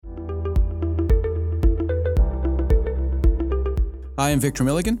I am Victor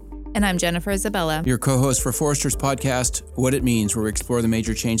Milligan. And I'm Jennifer Isabella. Your co-host for Forrester's podcast, What It Means, where we explore the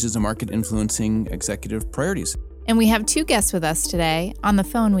major changes in market influencing executive priorities. And we have two guests with us today. On the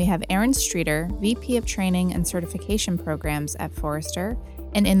phone, we have Erin Streeter, VP of Training and Certification Programs at Forrester.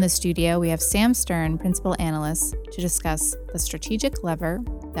 And in the studio, we have Sam Stern, Principal Analyst, to discuss the strategic lever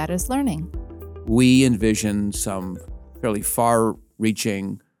that is learning. We envision some fairly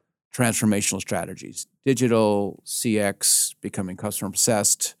far-reaching transformational strategies. Digital, CX, becoming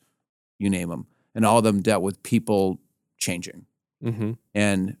customer-obsessed, you name them. And all of them dealt with people changing. Mm-hmm.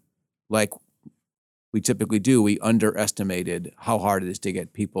 And like we typically do, we underestimated how hard it is to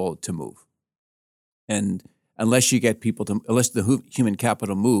get people to move. And unless the human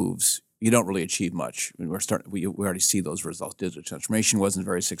capital moves, you don't really achieve much. I mean, we already see those results. Digital transformation wasn't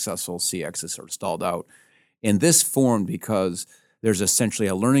very successful. CX is sort of stalled out. And this formed because there's essentially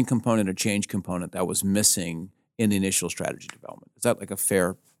a learning component, a change component that was missing in the initial strategy development. Is that like a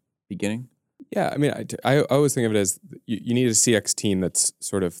fair beginning? Yeah, I mean, I always think of it as you need a CX team that's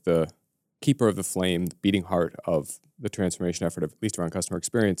sort of the keeper of the flame, the beating heart of the transformation effort, at least around customer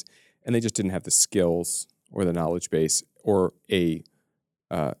experience, and they just didn't have the skills or the knowledge base or a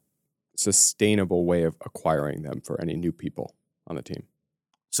sustainable way of acquiring them for any new people on the team.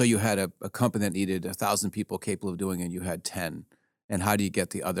 So you had a company that needed 1,000 people capable of doing it, and you had 10. And how do you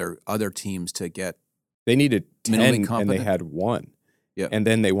get the other teams to get? They needed 10 competent? And they had 1. Yeah. And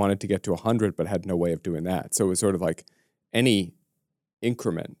then they wanted to get to 100 but had no way of doing that. So it was sort of like any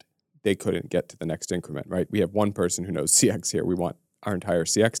increment, they couldn't get to the next increment, right? We have one person who knows CX here. We want our entire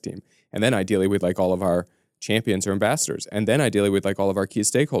CX team. And then ideally we'd like all of our champions or ambassadors. And then ideally we'd like all of our key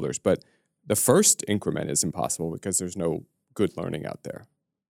stakeholders. But the first increment is impossible because there's no good learning out there.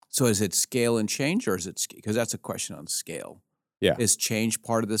 So is it scale and change, or is it, because that's a question on scale. Yeah. Is change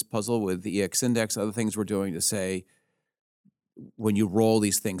part of this puzzle with the EX index, other things we're doing to say, when you roll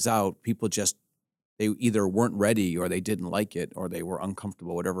these things out, people they either weren't ready or they didn't like it or they were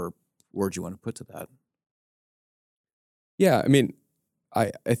uncomfortable, whatever word you want to put to that. Yeah, I mean,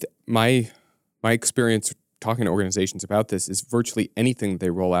 my experience talking to organizations about this is virtually anything they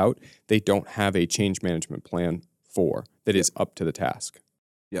roll out, they don't have a change management plan for that is up to the task.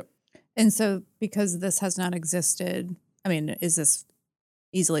 Yep. And so because this has not existed, I mean, is this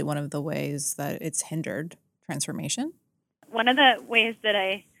easily one of the ways that it's hindered transformation? One of the ways that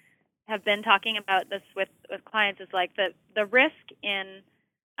I have been talking about this with clients is like the risk in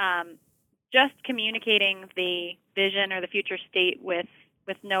just communicating the vision or the future state with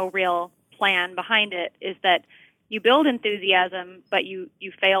no real plan behind it is that you build enthusiasm, but you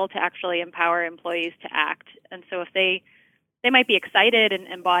fail to actually empower employees to act. And so if they might be excited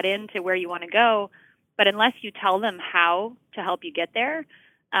and bought into where you want to go, but unless you tell them how to help you get there,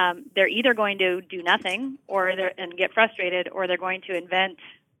 they're either going to do nothing and get frustrated, or they're going to invent,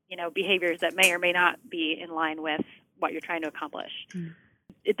 behaviors that may or may not be in line with what you're trying to accomplish. Mm.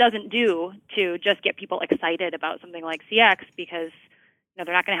 It doesn't do to just get people excited about something like CX because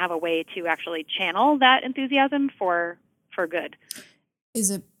they're not going to have a way to actually channel that enthusiasm for good. Is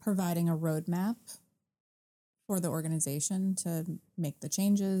it providing a roadmap for the organization to make the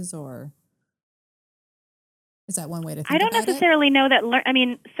changes, or is that one way to think about it? I don't necessarily know that.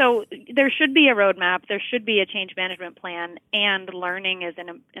 So there should be a roadmap. There should be a change management plan, and learning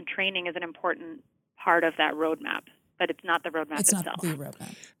and training is an important part of that roadmap. But it's not the roadmap itself. It's not the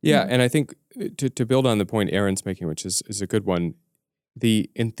roadmap. Yeah, and I think to build on the point Erin's making, which is a good one, the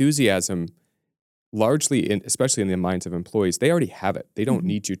enthusiasm largely, especially in the minds of employees, they already have it. They don't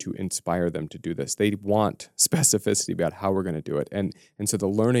need you to inspire them to do this. They want specificity about how we're going to do it. And so the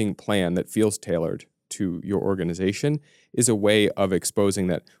learning plan that feels tailored to your organization is a way of exposing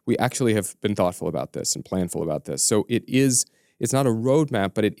that we actually have been thoughtful about this and planful about this. So it's not a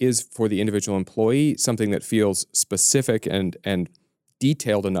roadmap, but it is for the individual employee something that feels specific and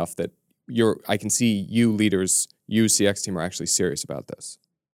detailed enough that I can see you leaders, you CX team are actually serious about this.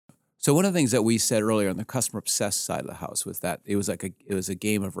 So one of the things that we said earlier on the customer obsessed side of the house was that it was a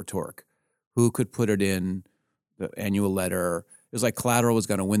game of rhetoric. Who could put it in the annual letter? It was like collateral was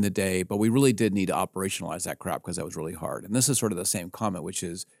going to win the day, but we really did need to operationalize that crap because that was really hard. And this is sort of the same comment, which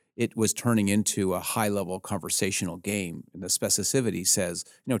is it was turning into a high-level conversational game. And the specificity says,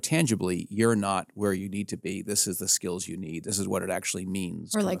 tangibly, you're not where you need to be. This is the skills you need. This is what it actually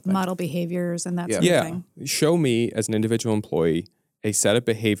means. Or like model behaviors and that sort of thing. Show me as an individual employee a set of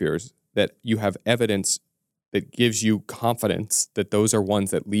behaviors that you have evidence that gives you confidence that those are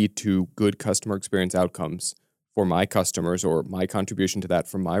ones that lead to good customer experience outcomes for my customers or my contribution to that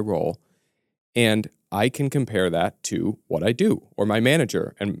from my role. And I can compare that to what I do, or my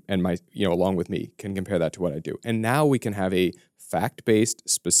manager and my, along with me can compare that to what I do. And now we can have a fact-based,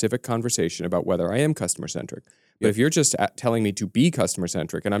 specific conversation about whether I am customer-centric. But if you're just telling me to be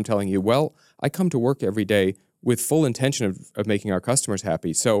customer-centric and I'm telling you, well, I come to work every day with full intention of making our customers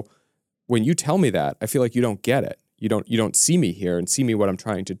happy. So when you tell me that, I feel like you don't get it. You don't see me here and see me what I'm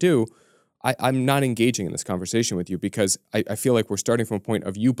trying to do. I'm not engaging in this conversation with you because I feel like we're starting from a point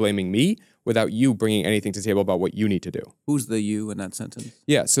of you blaming me without you bringing anything to the table about what you need to do. Who's the you in that sentence?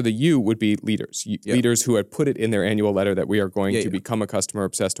 Yeah, so the you would be leaders. Leaders who had put it in their annual letter that we are going to become a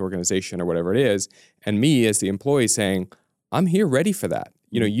customer-obsessed organization or whatever it is, and me as the employee saying, I'm here ready for that.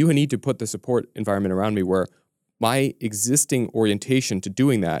 You need to put the support environment around me where my existing orientation to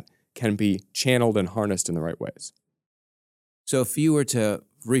doing that can be channeled and harnessed in the right ways. So if you were to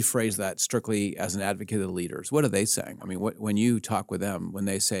rephrase that strictly as an advocate of the leaders, what are they saying? I mean, when you talk with them, when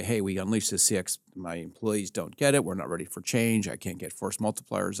they say, hey, we unleashed the CX, my employees don't get it, we're not ready for change, I can't get force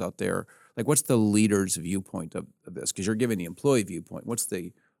multipliers out there. Like, what's the leader's viewpoint of this? Because you're giving the employee viewpoint. What's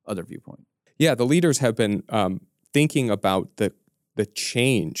the other viewpoint? Yeah, the leaders have been thinking about the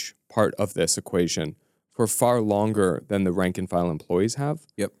change part of this equation for far longer than the rank and file employees have.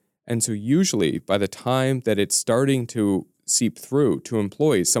 Yep. And so usually by the time that it's starting to seep through to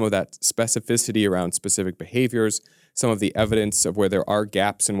employees, some of that specificity around specific behaviors, some of the evidence of where there are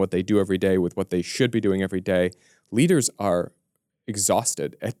gaps in what they do every day with what they should be doing every day, leaders are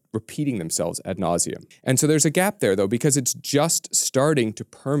exhausted at repeating themselves ad nauseum. And so there's a gap there, though, because it's just starting to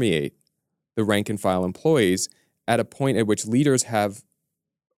permeate the rank and file employees at a point at which leaders have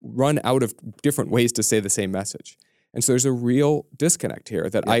run out of different ways to say the same message. And so there's a real disconnect here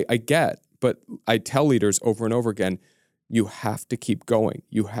that I get, but I tell leaders over and over again, you have to keep going.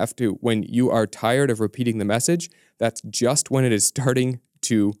 You have to, when you are tired of repeating the message, that's just when it is starting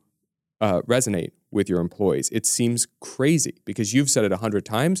to resonate with your employees. It seems crazy because you've said it 100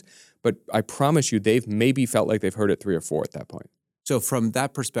 times, but I promise you they've maybe felt like they've heard it 3 or 4 at that point. So from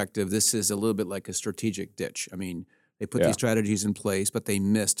that perspective, this is a little bit like a strategic ditch. I mean, they put these strategies in place, but they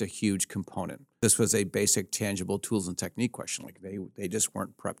missed a huge component. This was a basic, tangible tools and technique question. Like they just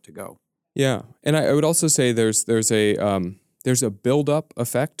weren't prepped to go. Yeah, and I would also say there's a build-up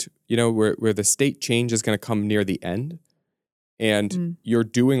effect, where the state change is going to come near the end, and you're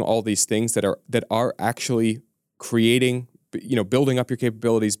doing all these things that are actually creating, building up your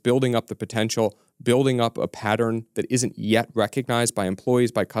capabilities, building up the potential, building up a pattern that isn't yet recognized by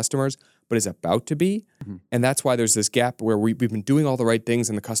employees, by customers, but is about to be. Mm-hmm. And that's why there's this gap where we've been doing all the right things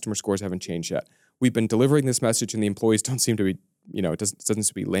and the customer scores haven't changed yet. We've been delivering this message and the employees don't seem to be, it doesn't seem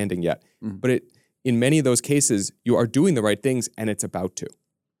to be landing yet. Mm-hmm. But in many of those cases, you are doing the right things and it's about to.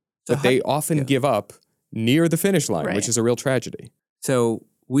 So but they often give up near the finish line, which is a real tragedy. So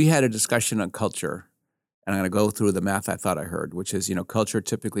we had a discussion on culture, and I'm going to go through the math I thought I heard, which is, culture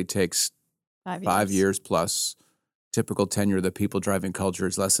typically takes 5 years plus. Typical tenure of the people driving culture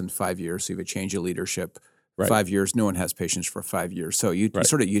is less than 5 years. So you have a change of leadership. 5 years, no one has patience for 5 years. So you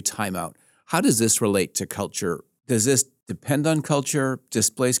time out. How does this relate to culture? Does this depend on culture,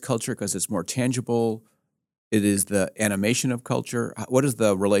 displace culture because it's more tangible? It is the animation of culture. What is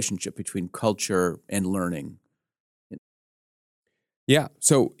the relationship between culture and learning? Yeah.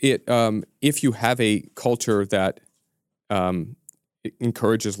 So if you have a culture that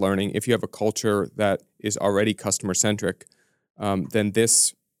encourages learning, if you have a culture that is already customer-centric, then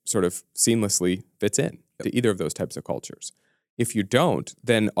this sort of seamlessly fits in to either of those types of cultures. If you don't,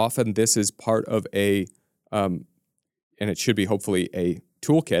 then often this is part of and it should be hopefully a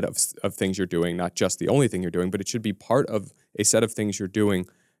toolkit of things you're doing, not just the only thing you're doing, but it should be part of a set of things you're doing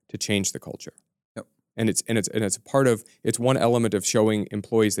to change the culture. Yep. And it's a part of, it's one element of showing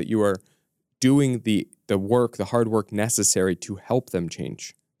employees that you are doing the work, the hard work necessary to help them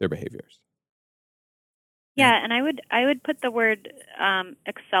change their behaviors. Yeah, and I would put the word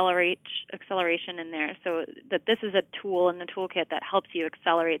acceleration in there, so that this is a tool in the toolkit that helps you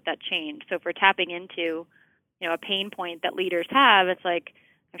accelerate that change. So if we're tapping into, a pain point that leaders have, it's like,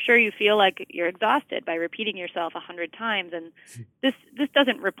 I'm sure you feel like you're exhausted by repeating yourself 100 times, and this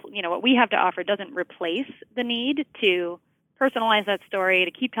doesn't, what we have to offer doesn't replace the need to personalize that story,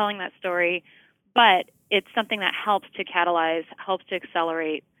 to keep telling that story, but it's something that helps to catalyze, helps to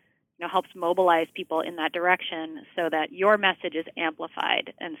accelerate, helps mobilize people in that direction so that your message is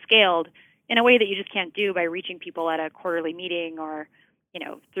amplified and scaled in a way that you just can't do by reaching people at a quarterly meeting or,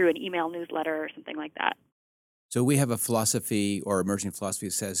 through an email newsletter or something like that. So we have a philosophy or emerging philosophy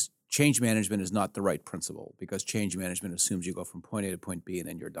that says change management is not the right principle because change management assumes you go from point A to point B and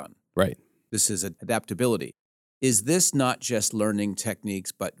then you're done. Right. This is adaptability. Is this not just learning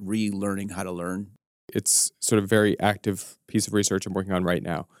techniques but relearning how to learn? it's sort of very active piece of research I'm working on right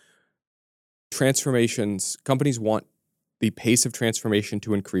now. Transformations, companies want the pace of transformation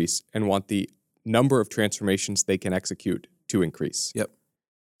to increase and want the number of transformations they can execute to increase. Yep.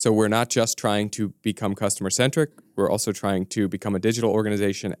 So we're not just trying to become customer-centric, we're also trying to become a digital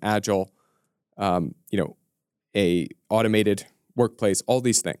organization, agile, a automated workplace, all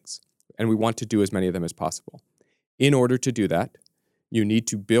these things. And we want to do as many of them as possible. In order to do that, you need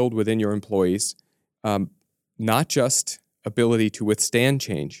to build within your employees not just ability to withstand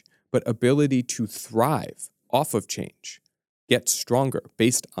change, but ability to thrive off of change, get stronger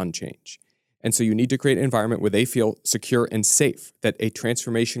based on change. And so you need to create an environment where they feel secure and safe, that a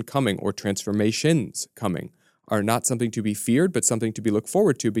transformation coming or transformations coming are not something to be feared, but something to be looked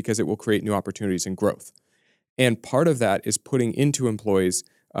forward to because it will create new opportunities and growth. And part of that is putting into employees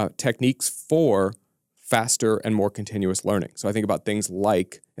techniques for faster and more continuous learning. So I think about things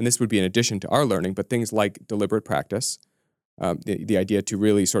like, and this would be in addition to our learning, but things like deliberate practice, the idea to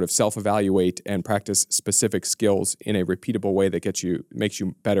really sort of self-evaluate and practice specific skills in a repeatable way that makes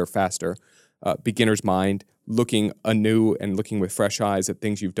you better faster. Beginner's mind, looking anew and looking with fresh eyes at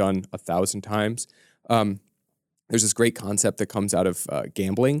things you've done 1,000 times. There's this great concept that comes out of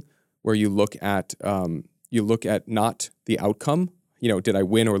gambling, where you look at not the outcome. Did I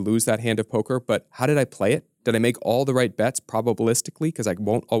win or lose that hand of poker? But how did I play it? Did I make all the right bets probabilistically? Because I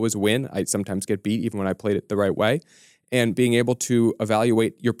won't always win. I sometimes get beat even when I played it the right way. And being able to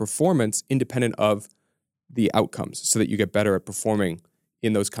evaluate your performance independent of the outcomes so that you get better at performing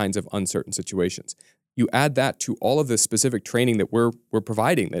in those kinds of uncertain situations. You add that to all of the specific training that we're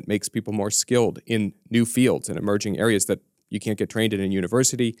providing that makes people more skilled in new fields and emerging areas that you can't get trained in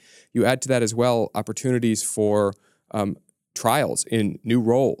university. You add to that as well opportunities for trials in new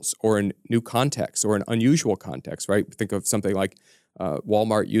roles or in new contexts or in unusual contexts, right? Think of something like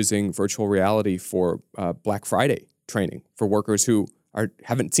Walmart using virtual reality for Black Friday training for workers who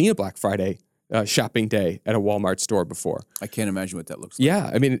haven't seen a Black Friday shopping day at a Walmart store before. I can't imagine what that looks like.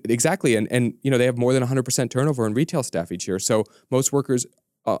 Yeah, I mean, exactly. And they have more than 100% turnover in retail staff each year. So most workers,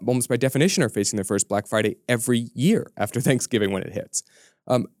 almost by definition, are facing their first Black Friday every year after Thanksgiving when it hits.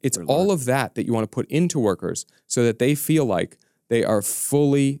 It's all of that you want to put into workers so that they feel like they are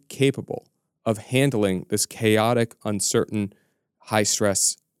fully capable of handling this chaotic, uncertain,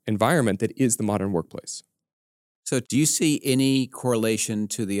 high-stress environment that is the modern workplace. So do you see any correlation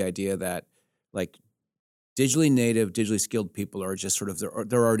to the idea that like digitally native, digitally skilled people are just sort of,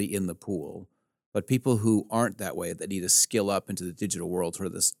 they're already in the pool, but people who aren't that way, that need to skill up into the digital world, sort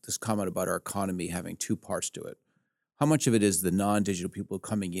of this comment about our economy having two parts to it. How much of it is the non-digital people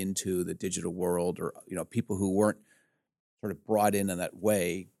coming into the digital world, or people who weren't sort of brought in that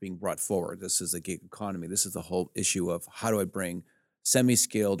way being brought forward? This is the gig economy. This is the whole issue of how do I bring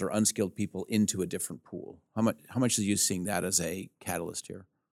semi-skilled or unskilled people into a different pool? How much are you seeing that as a catalyst here?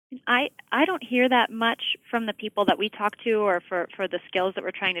 I don't hear that much from the people that we talk to, or for the skills that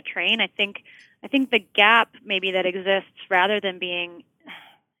we're trying to train. I think the gap maybe that exists, rather than being,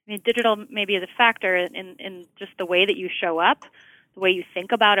 digital maybe is a factor in just the way that you show up, the way you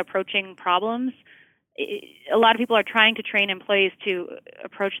think about approaching problems. A lot of people are trying to train employees to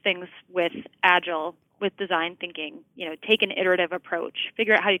approach things with agile, with design thinking, take an iterative approach,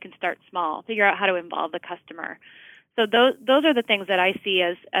 figure out how you can start small, figure out how to involve the customer. So those are the things that I see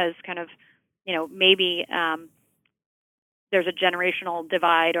as kind of, maybe there's a generational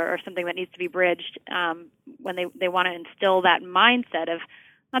divide or something that needs to be bridged when they want to instill that mindset of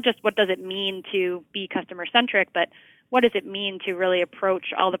not just what does it mean to be customer-centric, but what does it mean to really approach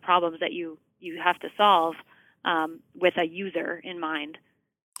all the problems that you have to solve with a user in mind.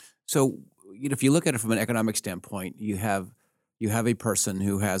 So, if you look at it from an economic standpoint, you have a person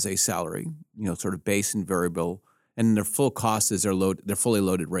who has a salary, sort of base and variable, and their full cost is their fully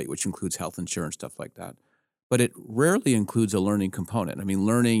loaded rate, which includes health insurance, stuff like that. But it rarely includes a learning component.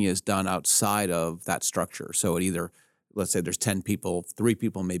 Learning is done outside of that structure. So it either, let's say there's 10 people, 3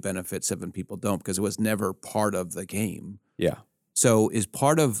 people may benefit, 7 people don't, because it was never part of the game. Yeah. So is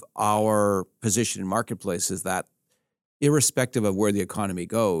part of our position in marketplace is that irrespective of where the economy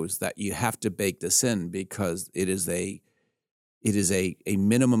goes, that you have to bake this in, because it is a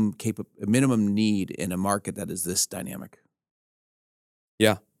minimum need in a market that is this dynamic.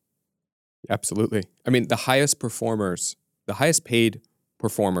 Yeah, absolutely. The highest paid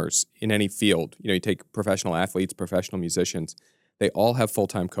performers in any field, you take professional athletes, professional musicians, they all have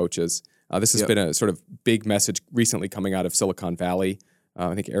full-time coaches. This has been a sort of big message recently coming out of Silicon Valley.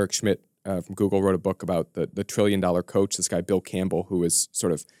 I think Eric Schmidt from Google wrote a book about the $1 trillion coach, this guy Bill Campbell, who is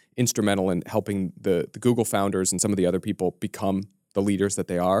sort of instrumental in helping the Google founders and some of the other people become the leaders that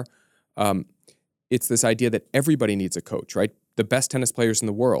they are. it's this idea that everybody needs a coach, right? The best tennis players in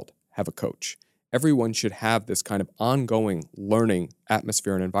the world have a coach. Everyone should have this kind of ongoing learning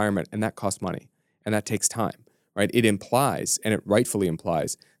atmosphere and environment, and that costs money, and that takes time, right? It implies, and it rightfully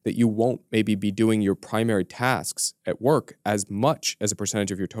implies, that you won't maybe be doing your primary tasks at work as much as a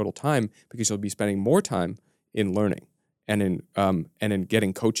percentage of your total time, because you'll be spending more time in learning and in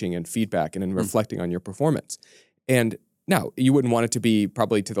getting coaching and feedback and in reflecting on your performance. And now, you wouldn't want it to be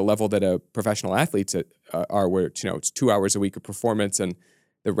probably to the level that a professional athletes are, where it's 2 hours a week of performance and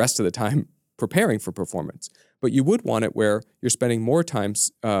the rest of the time preparing for performance. But you would want it where you're spending more time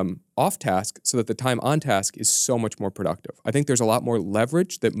off task so that the time on task is so much more productive. I think there's a lot more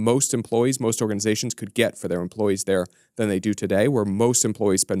leverage that most employees, most organizations could get for their employees there than they do today, where most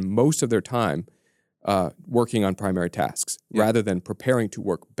employees spend most of their time working on primary tasks rather than preparing to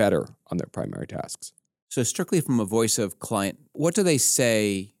work better on their primary tasks. So strictly from a voice of client, what do they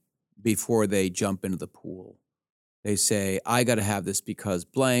say before they jump into the pool? They say, I got to have this because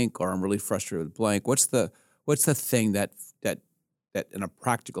blank, or I'm really frustrated with blank. What's the thing that in a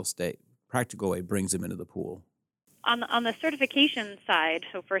practical way brings them into the pool? On the certification side,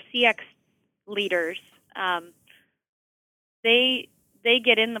 so for CX leaders, they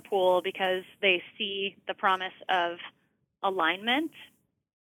get in the pool because they see the promise of alignment,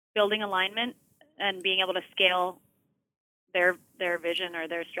 building alignment, and being able to scale their vision or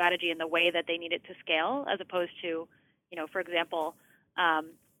their strategy in the way that they need it to scale, as opposed to, for example,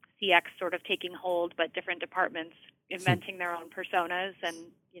 CX sort of taking hold, but different departments inventing their own personas and,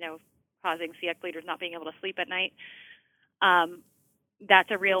 causing CX leaders not being able to sleep at night.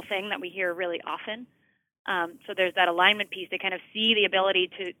 That's a real thing that we hear really often. So there's that alignment piece. They kind of see the ability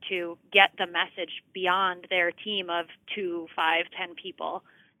to get the message beyond their team of 2, 5, 10 people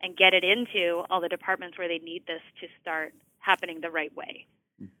and get it into all the departments where they need this to start happening the right way.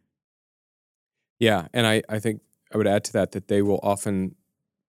 Yeah, and I think I would add to that they will often,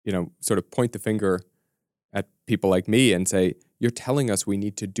 sort of point the finger at people like me and say, you're telling us we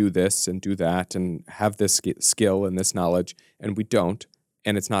need to do this and do that and have this skill and this knowledge, and we don't,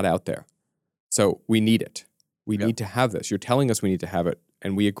 and it's not out there. So we need it. We need to have this. You're telling us we need to have it,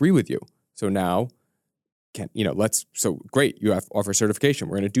 and we agree with you. So now, great, you offer certification.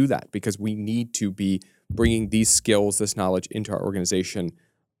 We're going to do that because we need to be bringing these skills, this knowledge into our organization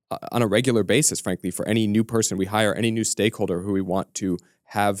on a regular basis, frankly, for any new person we hire, any new stakeholder who we want to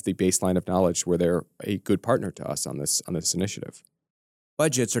have the baseline of knowledge where they're a good partner to us on this initiative.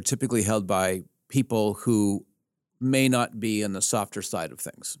 Budgets are typically held by people who may not be on the softer side of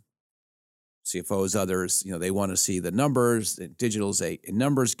things. CFOs, others, they want to see the numbers. Digital's a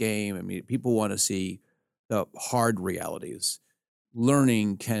numbers game. I mean, people want to see the hard realities.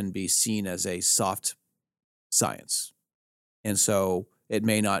 Learning can be seen as a soft science. And so it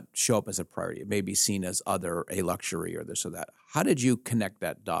may not show up as a priority. It may be seen as a luxury or this or that. How did you connect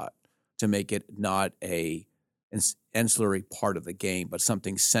that dot to make it not an ancillary part of the game, but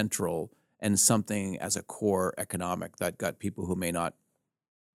something central and something as a core economic that got people who may not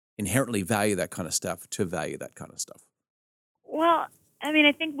inherently value that kind of stuff to value that kind of stuff? Well, I mean,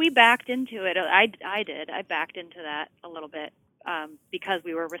 I think we backed into it. I did. I backed into that a little bit because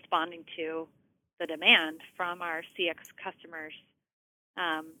we were responding to the demand from our CX customers.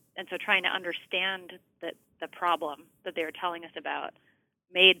 And so trying to understand the problem that they were telling us about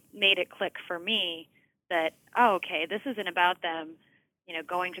made it click for me that, okay, this isn't about them,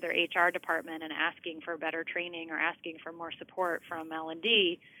 going to their HR department and asking for better training or asking for more support from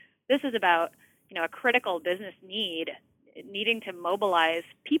L&D. This is about, a critical business needing to mobilize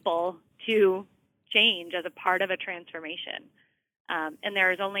people to change as a part of a transformation. And there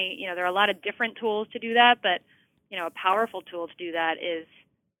are a lot of different tools to do that, but, a powerful tool to do that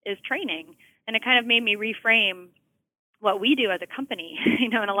is training. And it kind of made me reframe what we do as a company,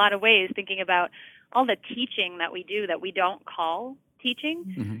 in a lot of ways, thinking about all the teaching that we do that we don't call teaching.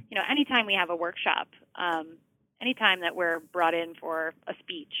 Mm-hmm. Anytime we have a workshop, anytime that we're brought in for a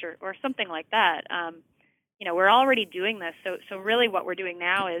speech or something like that, we're already doing this. So really what we're doing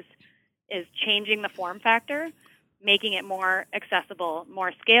now is changing the form factor, making it more accessible,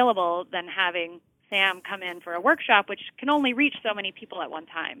 more scalable than having Sam come in for a workshop, which can only reach so many people at one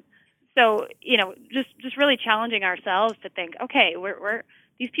time. So, just really challenging ourselves to think, okay,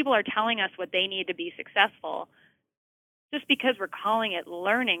 these people are telling us what they need to be successful. Just because we're calling it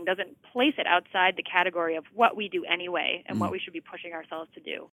learning doesn't place it outside the category of what we do anyway and what we should be pushing ourselves to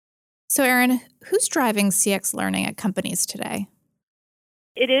do. So, Erin, who's driving CX learning at companies today?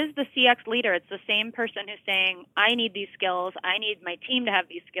 It is the CX leader. It's the same person who's saying, I need these skills. I need my team to have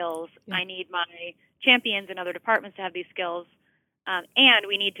these skills. Yeah. I need my champions in other departments to have these skills. and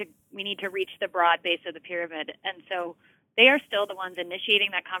we need to reach the broad base of the pyramid. And so they are still the ones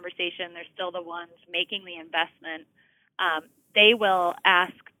initiating that conversation. They're still the ones making the investment. They will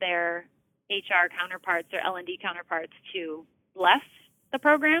ask their HR counterparts or L&D counterparts to bless the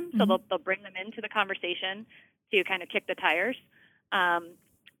program. So they'll bring them into the conversation to kind of kick the tires.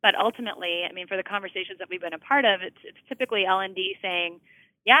 But ultimately, I mean, for the conversations that we've been a part of, it's typically L&D saying,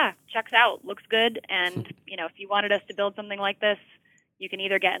 yeah, checks out, looks good. And, if you wanted us to build something like this, you can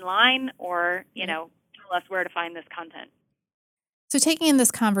either get in line or, tell us where to find this content. So taking in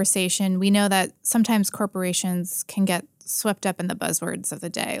this conversation, we know that sometimes corporations can get swept up in the buzzwords of the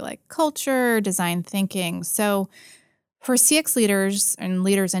day, like culture, design thinking. So for CX leaders and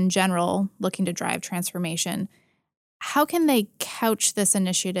leaders in general looking to drive transformation, how can they couch this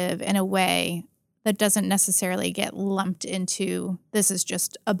initiative in a way that doesn't necessarily get lumped into this is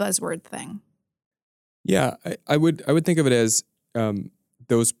just a buzzword thing? Yeah, I would think of it as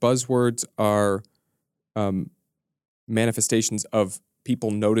those buzzwords are manifestations of people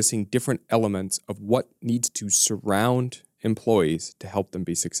noticing different elements of what needs to surround employees to help them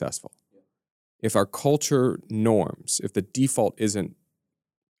be successful. If our culture norms, if the default isn't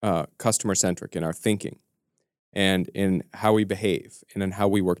customer-centric in our thinking and in how we behave and in how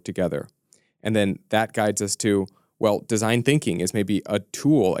we work together, and then that guides us to, well, design thinking is maybe a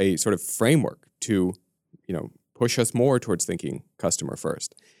tool, a sort of framework to, push us more towards thinking customer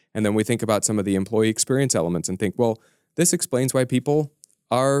first. And then we think about some of the employee experience elements and think, well, this explains why people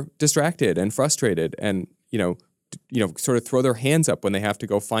are distracted and frustrated and, sort of throw their hands up when they have to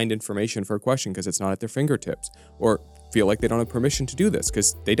go find information for a question because it's not at their fingertips, or feel like they don't have permission to do this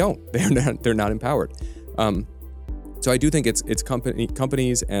because they don't. They're not empowered. So I do think it's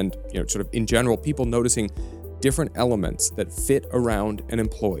companies and, sort of in general, people noticing different elements that fit around an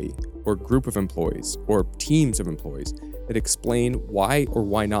employee or group of employees or teams of employees that explain why or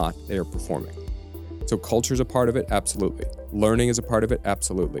why not they are performing. So culture is a part of it, absolutely. Learning is a part of it,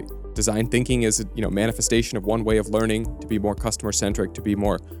 absolutely. Design thinking is a manifestation of one way of learning to be more customer-centric, to be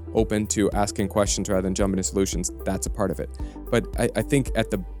more open to asking questions rather than jumping to solutions. That's a part of it. But I think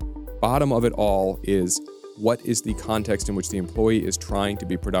at the bottom of it all is what is the context in which the employee is trying to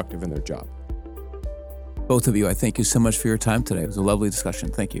be productive in their job. Both of you, I thank you so much for your time today. It was a lovely discussion.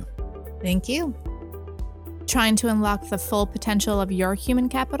 Thank you. Thank you. Trying to unlock the full potential of your human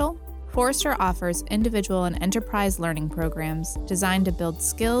capital? Forrester offers individual and enterprise learning programs designed to build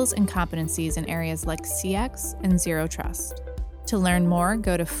skills and competencies in areas like CX and Zero Trust. To learn more,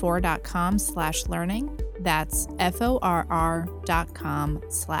 go to for.com/learning. That's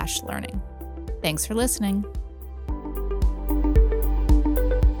FORR.com/learning. Thanks for listening.